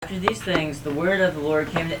After these things, the word of the Lord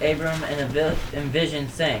came to Abram in vision,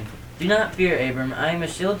 saying, Do not fear, Abram, I am a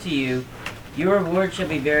shield to you. Your reward shall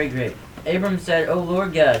be very great. Abram said, O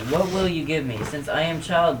Lord God, what will you give me, since I am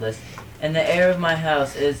childless, and the heir of my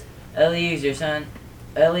house is Eliezer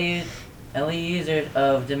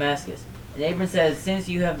of Damascus? And Abram said, Since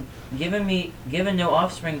you have given no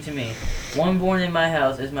offspring to me, one born in my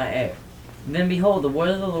house is my heir. Then behold, the word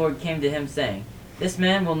of the Lord came to him, saying, This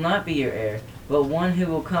man will not be your heir, but one who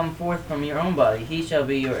will come forth from your own body, he shall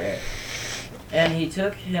be your heir. And he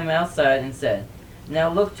took him outside and said, Now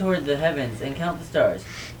look toward the heavens and count the stars,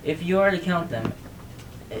 if you are able to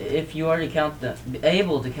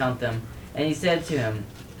count them. And he said to him,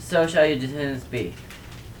 So shall your descendants be.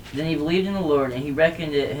 Then he believed in the Lord, and he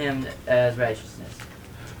reckoned it him as righteousness.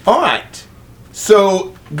 All right.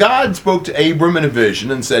 So God spoke to Abram in a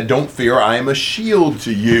vision and said, Don't fear, I am a shield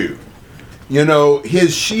to you. You know,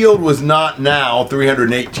 his shield was not now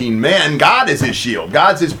 318 men. God is his shield.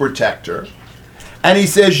 God's his protector. And he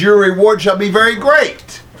says, Your reward shall be very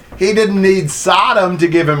great. He didn't need Sodom to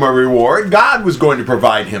give him a reward. God was going to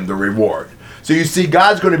provide him the reward. So you see,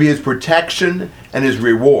 God's going to be his protection and his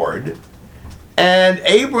reward. And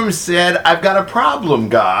Abram said, I've got a problem,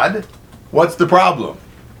 God. What's the problem?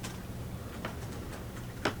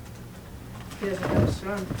 He doesn't have a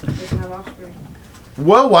son. He doesn't have offspring.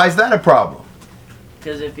 Well, why is that a problem?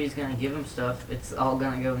 Because if he's going to give him stuff, it's all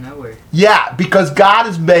going to go nowhere. Yeah, because God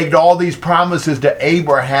has made all these promises to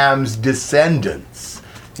Abraham's descendants.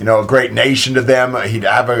 You know, a great nation to them. He'd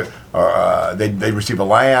have they'd receive a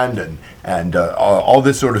land and all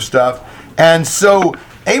this sort of stuff. And so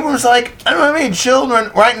Abram's like, I don't have any children.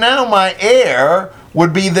 Right now my heir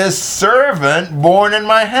would be this servant born in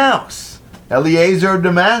my house, Eliezer of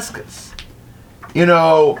Damascus. You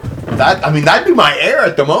know, that'd be my heir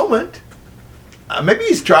at the moment. Maybe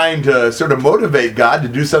he's trying to sort of motivate God to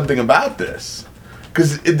do something about this.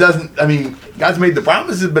 Because it doesn't, God's made the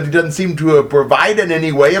promises, but he doesn't seem to have provided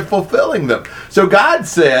any way of fulfilling them. So God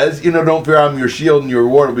says, don't fear, I'm your shield and your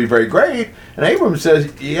reward will be very great. And Abram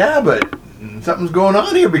says, yeah, but something's going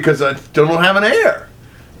on here because I still don't have an heir.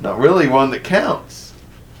 Not really one that counts.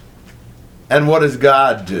 And what does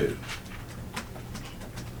God do?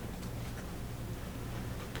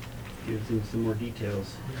 Gives him some more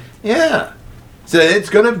details. Yeah. So it's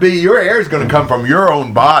going to be, your heir is going to come from your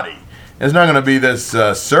own body. It's not going to be this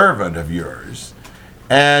servant of yours.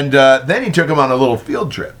 And then he took him on a little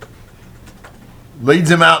field trip.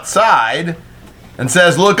 Leads him outside and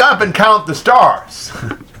says, look up and count the stars.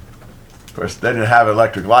 Of course, they didn't have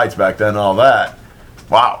electric lights back then and all that.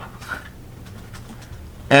 Wow.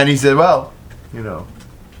 And he said, well,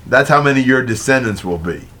 that's how many your descendants will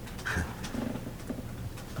be.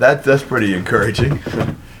 That's pretty encouraging.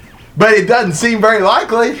 But it doesn't seem very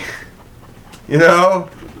likely,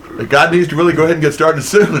 that God needs to really go ahead and get started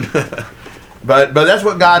soon. But that's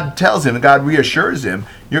what God tells him. God reassures him,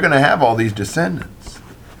 you're going to have all these descendants.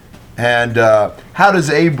 And how does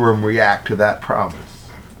Abram react to that promise?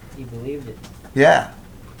 He believed it. Yeah.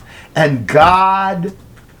 And God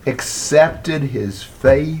accepted his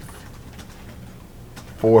faith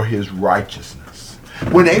for his righteousness.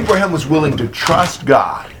 When Abraham was willing to trust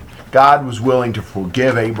God, God was willing to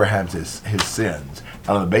forgive Abraham his sins, and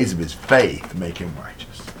on the basis of his faith, make him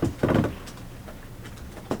righteous.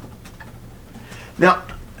 Now,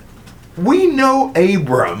 we know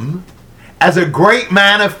Abram as a great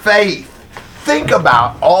man of faith. Think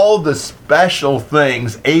about all the special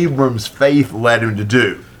things Abram's faith led him to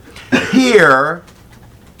do. Here,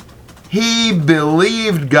 he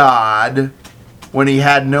believed God when he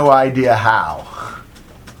had no idea how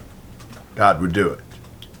God would do it.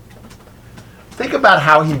 Think about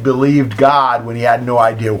how he believed God when he had no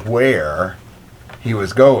idea where he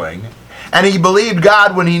was going. And he believed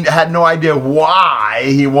God when he had no idea why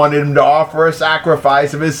he wanted him to offer a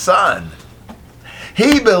sacrifice of his son.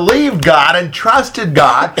 He believed God and trusted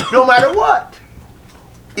God no matter what.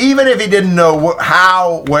 Even if he didn't know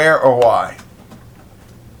how, where, or why.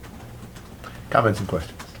 Comments and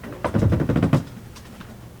questions?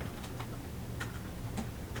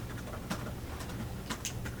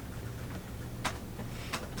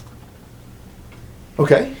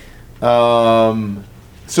 Okay.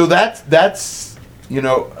 So that's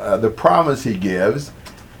the promise he gives.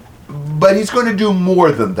 But he's going to do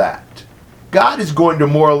more than that. God is going to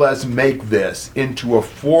more or less make this into a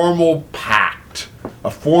formal pact, a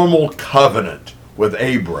formal covenant with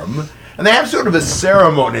Abram. And they have sort of a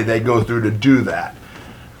ceremony they go through to do that.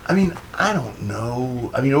 I don't know.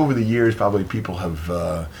 Over the years, probably people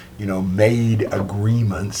have, made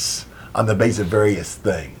agreements on the basis of various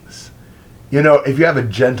things. If you have a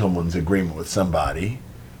gentleman's agreement with somebody,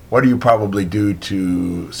 what do you probably do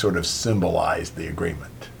to sort of symbolize the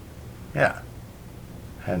agreement? Yeah,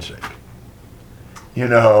 handshake. You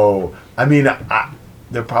know, I mean,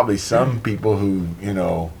 there are probably some people who, you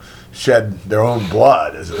know, shed their own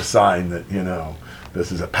blood as a sign that, you know,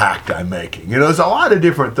 this is a pact I'm making. You know, there's a lot of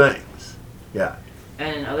different things. Yeah.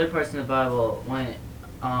 And in other parts in the Bible, when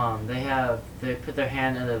they put their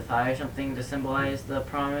hand in the thigh or something to symbolize the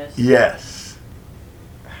promise. Yes.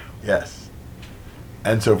 Yes.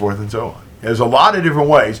 And so forth and so on. There's a lot of different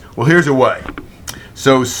ways. Well, here's a way.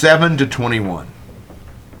 So 7 to 21.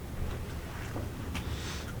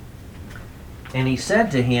 And he said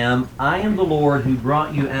to him, I am the Lord who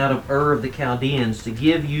brought you out of Ur of the Chaldeans to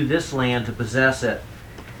give you this land to possess it.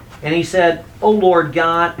 And he said, O Lord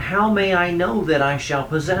God, how may I know that I shall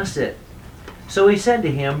possess it? So he said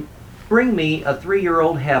to him, Bring me a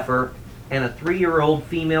 3-year-old heifer, and a 3-year-old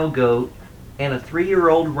female goat, and a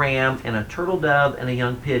 3-year-old ram, and a turtle dove, and a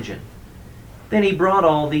young pigeon. Then he brought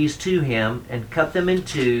all these to him, and cut them in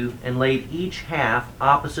two, and laid each half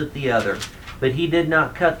opposite the other. But he did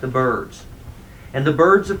not cut the birds. And the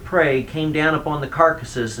birds of prey came down upon the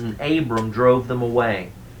carcasses, and Abram drove them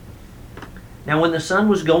away. Now when the sun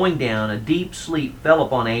was going down, a deep sleep fell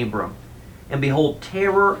upon Abram. And behold,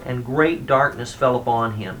 terror and great darkness fell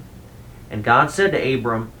upon him. And God said to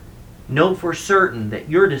Abram, Know for certain that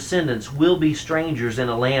your descendants will be strangers in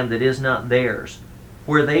a land that is not theirs,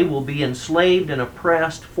 where they will be enslaved and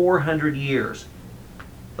oppressed 400 years.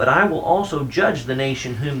 But I will also judge the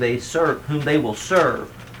nation whom they will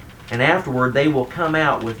serve, and afterward they will come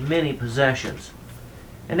out with many possessions.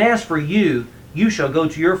 And as for you, you shall go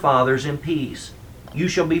to your fathers in peace. You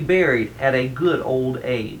shall be buried at a good old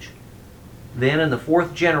age. Then in the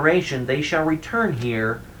 4th generation they shall return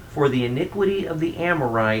here, for the iniquity of the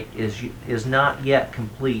Amorite is not yet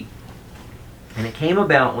complete. And it came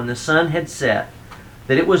about when the sun had set,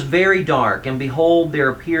 that it was very dark, and behold, there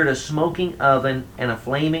appeared a smoking oven and a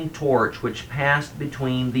flaming torch which passed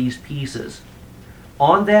between these pieces.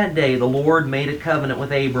 On that day the Lord made a covenant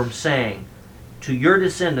with Abram, saying, To your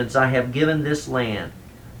descendants I have given this land,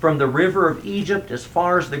 from the river of Egypt as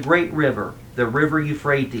far as the great river, the river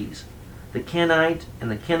Euphrates, the Kenite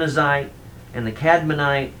and the Kenizzite and the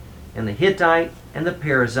Cadmonite and the Hittite and the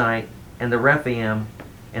Perizzite and the Rephaim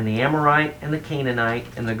and the Amorite and the Canaanite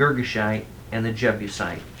and the Girgashite and the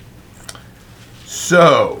Jebusite.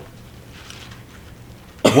 So,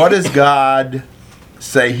 what does God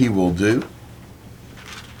say he will do?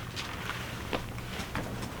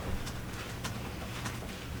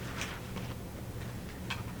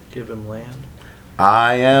 Give him land.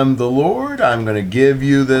 I am the Lord, I'm going to give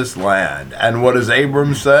you this land. And what does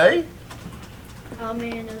Abram say? How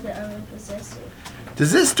may I know that I will possess it?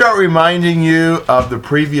 Does this start reminding you of the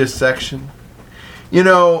previous section? You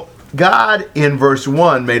know, God in verse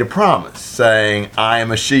 1 made a promise saying, I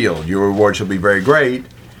am a shield, your reward shall be very great.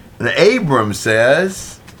 And Abram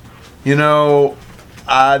says, you know,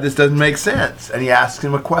 this doesn't make sense. And he asks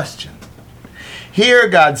him a question. Here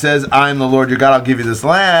God says, I am the Lord your God, I'll give you this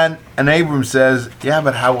land. And Abram says, yeah,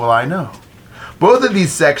 but how will I know? Both of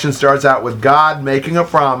these sections starts out with God making a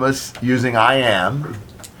promise using I am,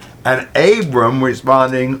 and Abram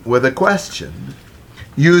responding with a question,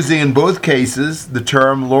 using in both cases the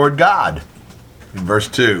term Lord God, in verse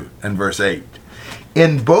 2 and verse 8.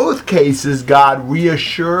 In both cases, God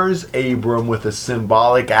reassures Abram with a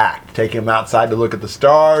symbolic act, taking him outside to look at the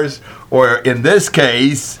stars, or in this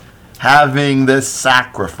case, having this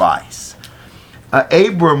sacrifice.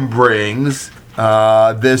 Abram brings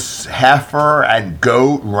this heifer and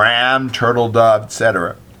goat, ram, turtle dove,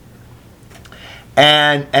 etc.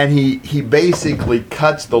 And he basically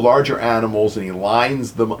cuts the larger animals and he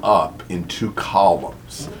lines them up in 2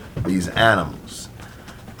 columns, these animals.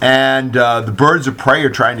 And the birds of prey are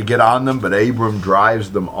trying to get on them, but Abram drives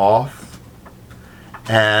them off.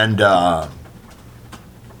 And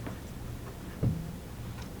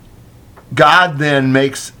God then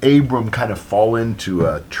makes Abram kind of fall into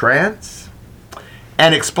a trance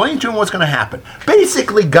and explain to him what's going to happen.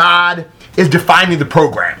 Basically, God is defining the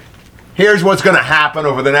program. Here's what's going to happen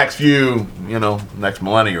over the next few, next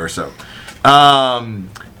millennia or so.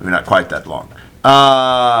 Maybe not quite that long.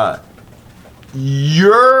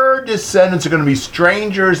 Your descendants are going to be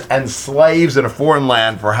strangers and slaves in a foreign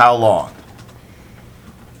land for how long?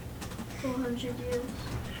 400 years.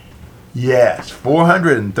 Yes,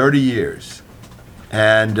 430 years.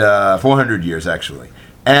 And 400 years, actually.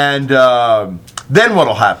 And then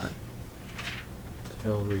what'll happen?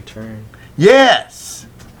 He'll return. Yes.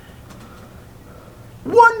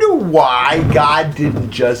 Wonder why God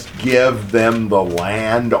didn't just give them the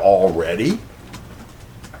land already?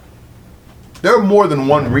 There are more than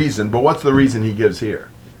one reason, but what's the reason he gives here?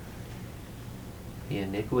 The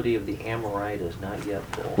iniquity of the Amorite is not yet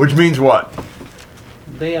full. Which means what?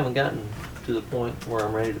 They haven't gotten to the point where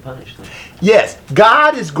I'm ready to punish them. Yes,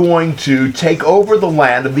 God is going to take over the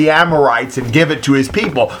land of the Amorites and give it to his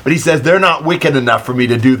people, but he says they're not wicked enough for me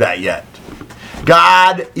to do that yet.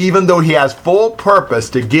 God, even though he has full purpose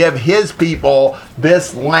to give his people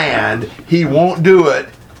this land, he won't do it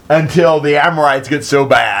until the Amorites get so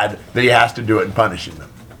bad that he has to do it in punishing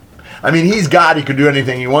them. I mean, he's God, he could do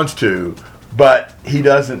anything he wants to, but he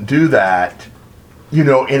doesn't do that,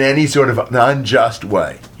 in any sort of an unjust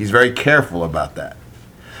way. He's very careful about that.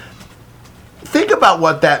 Think about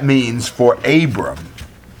what that means for Abram.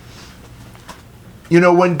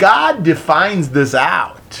 When God defines this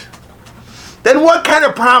out, then what kind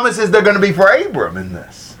of promises are there going to be for Abram in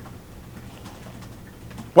this?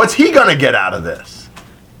 What's he going to get out of this?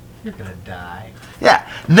 You're going to die. Yeah,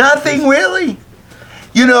 nothing really.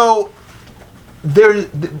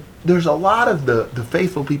 There's a lot of the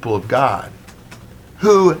faithful people of God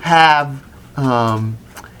who have,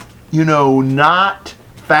 not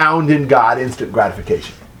found in God instant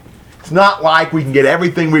gratification. It's not like we can get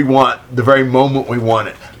everything we want the very moment we want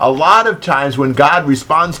it. A lot of times when God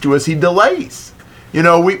responds to us, he delays.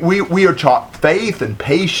 We are taught faith and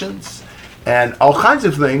patience and all kinds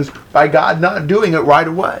of things by God not doing it right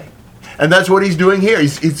away. And that's what he's doing here.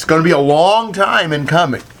 It's going to be a long time in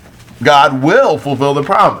coming. God will fulfill the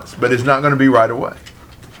promise, but it's not going to be right away.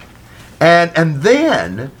 And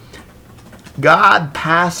then God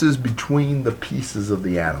passes between the pieces of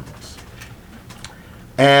the animals.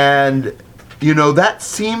 And, that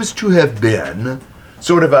seems to have been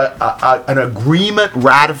sort of an agreement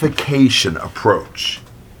ratification approach.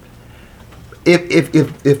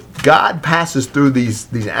 If God passes through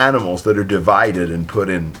these animals that are divided and put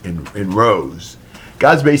in rows,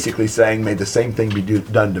 God's basically saying, may the same thing be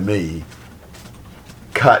done to me,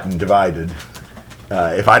 cut and divided,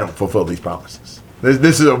 if I don't fulfill these promises.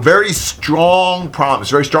 This is a very strong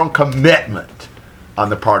promise, very strong commitment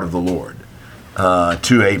on the part of the Lord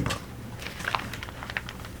to Abram.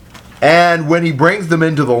 And when he brings them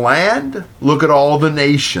into the land, look at all the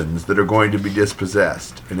nations that are going to be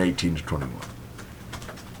dispossessed in 18 to 21.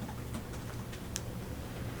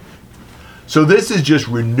 So this is just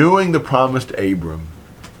renewing the promise to Abram.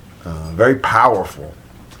 Very powerful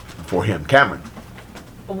for him. Cameron.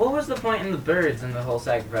 What was the point in the birds and the whole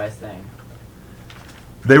sacrifice thing?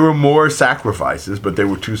 They were more sacrifices, but they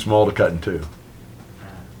were too small to cut in two.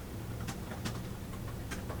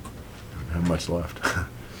 Don't have much left.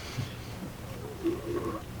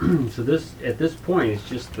 So this, at this point, it's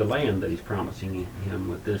just the land that he's promising him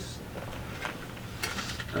with this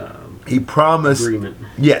He promised, agreement.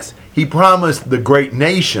 yes, he promised the great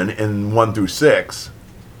nation in 1 through 6.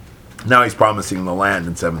 Now he's promising the land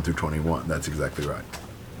in 7 through 21. That's exactly right.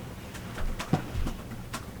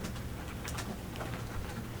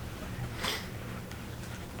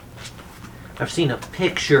 I've seen a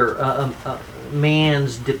picture, a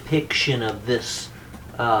man's depiction of this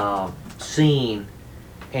scene,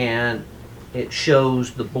 and it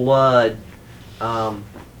shows the blood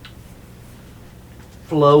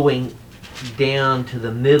flowing down to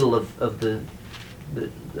the middle of the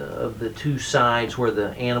two sides where the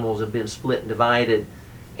animals have been split and divided,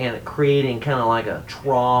 and it creating kind of like a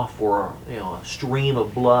trough or a stream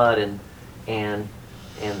of blood, and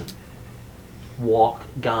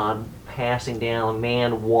God passing down, a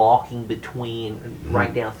man walking between,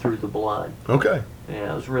 right down through the blood. Okay.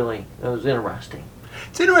 Yeah, it was interesting.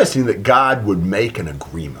 It's interesting that God would make an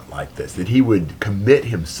agreement like this, that he would commit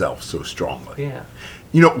himself so strongly. Yeah.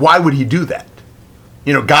 Why would he do that?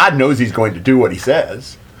 God knows he's going to do what he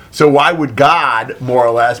says. So why would God, more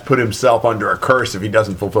or less, put himself under a curse if he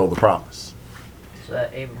doesn't fulfill the promise? So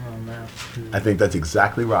Abraham now. I think that's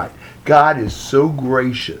exactly right. God is so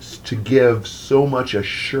gracious to give so much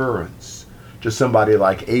assurance to somebody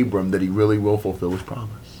like Abram that he really will fulfill his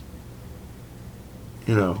promise.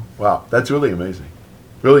 Wow, that's really amazing.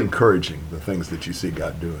 Really encouraging, the things that you see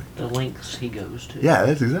God doing. The lengths he goes to. Yeah,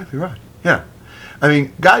 that's exactly right. Yeah. I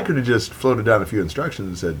mean, God could have just floated down a few instructions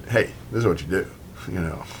and said, hey, this is what you do.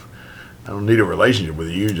 I don't need a relationship with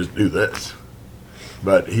you, just do this.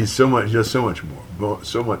 But he's so much more,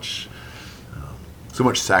 so much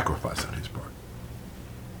sacrifice on his part.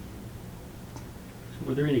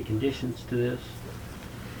 Were there any conditions to this?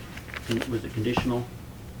 Was it conditional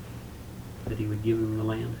that he would give him the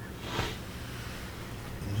land?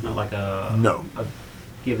 It's not like a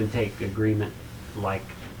give and take agreement like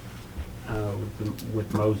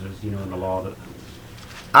with Moses, in the law. That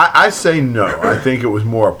I say no. I think it was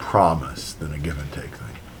more a promise than a give and take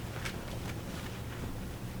thing.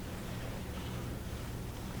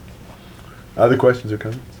 Other questions or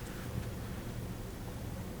comments?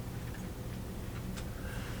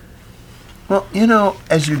 Well, you know,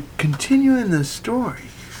 as you continue in this story,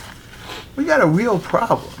 we got a real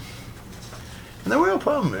problem. And the real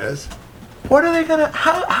problem is, what are they going to,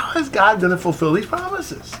 how is God going to fulfill these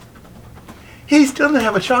promises? He still doesn't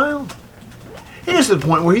have a child. He's to the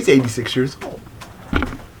point where he's 86 years old.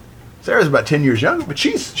 Sarah's about 10 years younger, but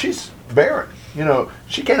she's barren. You know,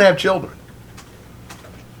 she can't have children.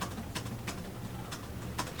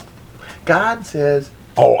 God says,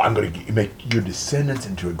 oh, I'm going to make your descendants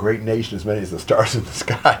into a great nation, as many as the stars in the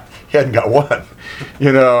sky. He hadn't got one,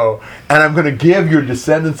 you know. And I'm going to give your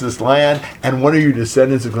descendants this land, and one of your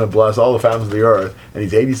descendants is going to bless all the families of the earth. And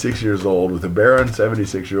he's 86 years old with a barren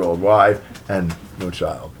 76-year-old wife and no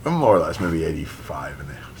child. More or less, maybe 85 and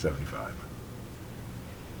 75.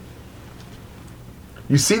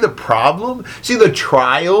 You see the problem? See the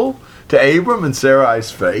trial to Abram and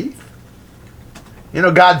Sarai's faith? You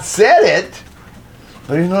know, God said it,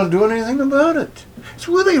 but he's not doing anything about it. It's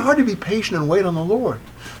really hard to be patient and wait on the Lord,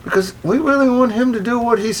 because we really want him to do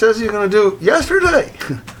what he says he's going to do yesterday.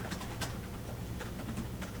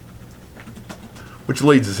 Which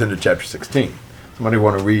leads us into chapter 16. Somebody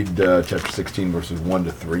want to read chapter 16, verses 1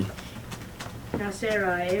 to 3? Now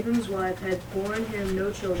Sarai, Abram's wife, had borne him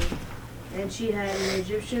no children, and she had an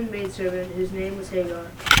Egyptian maidservant whose name was Hagar.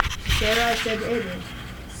 Sarai said to Abram,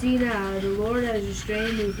 "See now, the Lord has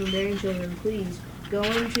restrained me from bearing children. Please, go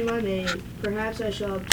in to my maid. Perhaps I shall